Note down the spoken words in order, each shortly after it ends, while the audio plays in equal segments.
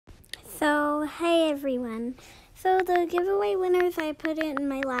So, hey everyone. So the giveaway winners I put in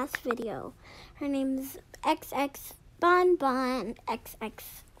my last video. Her name's XX Bonbon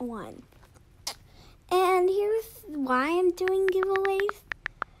XX1. And here's why I'm doing giveaways.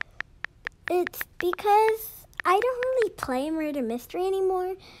 It's because I don't really play Murder Mystery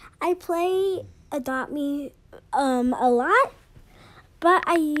anymore. I play Adopt Me a lot, but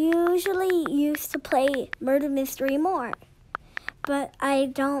I usually used to play Murder Mystery more. But I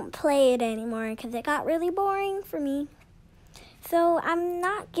don't play it anymore because it got really boring for me. So I'm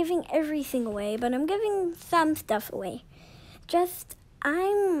not giving everything away, but I'm giving some stuff away. Just,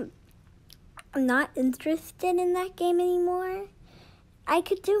 I'm not interested in that game anymore. I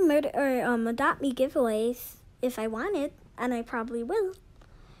could do Adopt Me giveaways if I wanted, and I probably will.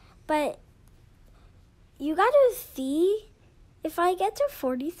 But you gotta see, if I get to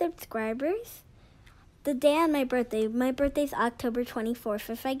 40 subscribers, the day on my birthday's October 24th.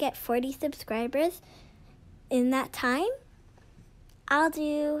 If I get 40 subscribers in that time, I'll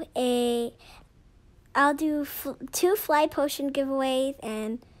do 2 fly potion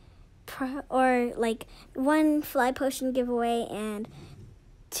giveaways or like 1 fly potion giveaway and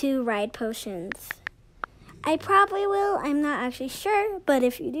 2 ride potions. I probably will. I'm not actually sure, but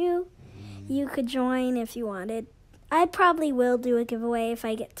if you do, you could join if you wanted. I probably will do a giveaway if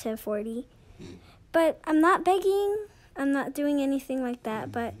I get to 40. But I'm not begging. I'm not doing anything like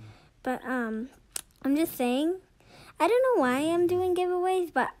that. But I'm just saying. I don't know why I'm doing giveaways,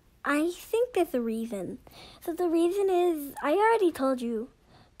 but I think there's a reason. So the reason is, I already told you,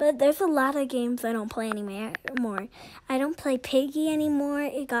 but there's a lot of games I don't play anymore. I don't play Piggy anymore.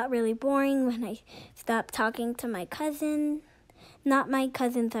 It got really boring when I stopped talking to my cousin. Not my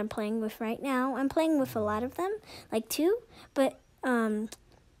cousins I'm playing with right now. I'm playing with a lot of them, like 2, but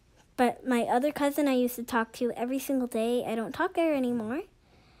my other cousin I used to talk to every single day, I don't talk to her anymore.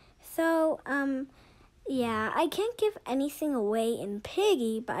 So, yeah, I can't give anything away in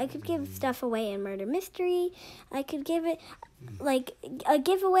Piggy, but I could give stuff away in Murder Mystery. I could give it, like, a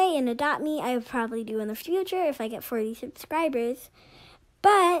giveaway in Adopt Me I would probably do in the future if I get 40 subscribers.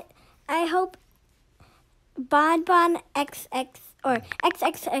 But I hope Bonbon XX or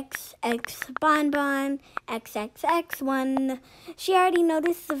XXXX Bonbon XXX1. She already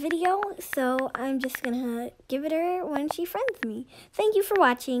noticed the video, so I'm just gonna give it her when she friends me. Thank you for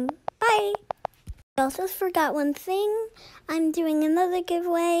watching. Bye. I also forgot one thing. I'm doing another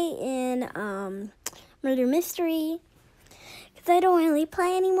giveaway in Murder Mystery because I don't really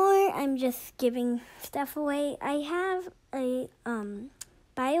play anymore. I'm just giving stuff away. I have a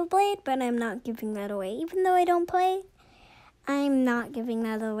BioBlade, but I'm not giving that away. Even though I don't play, I'm not giving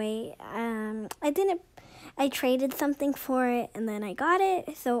that away. I traded something for it and then I got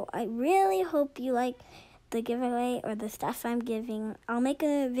it. So I really hope you like the giveaway or the stuff I'm giving. I'll make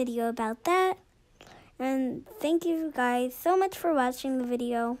a video about that. And thank you guys so much for watching the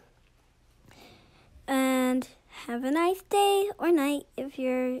video. And have a nice day or night if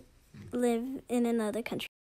you live in another country.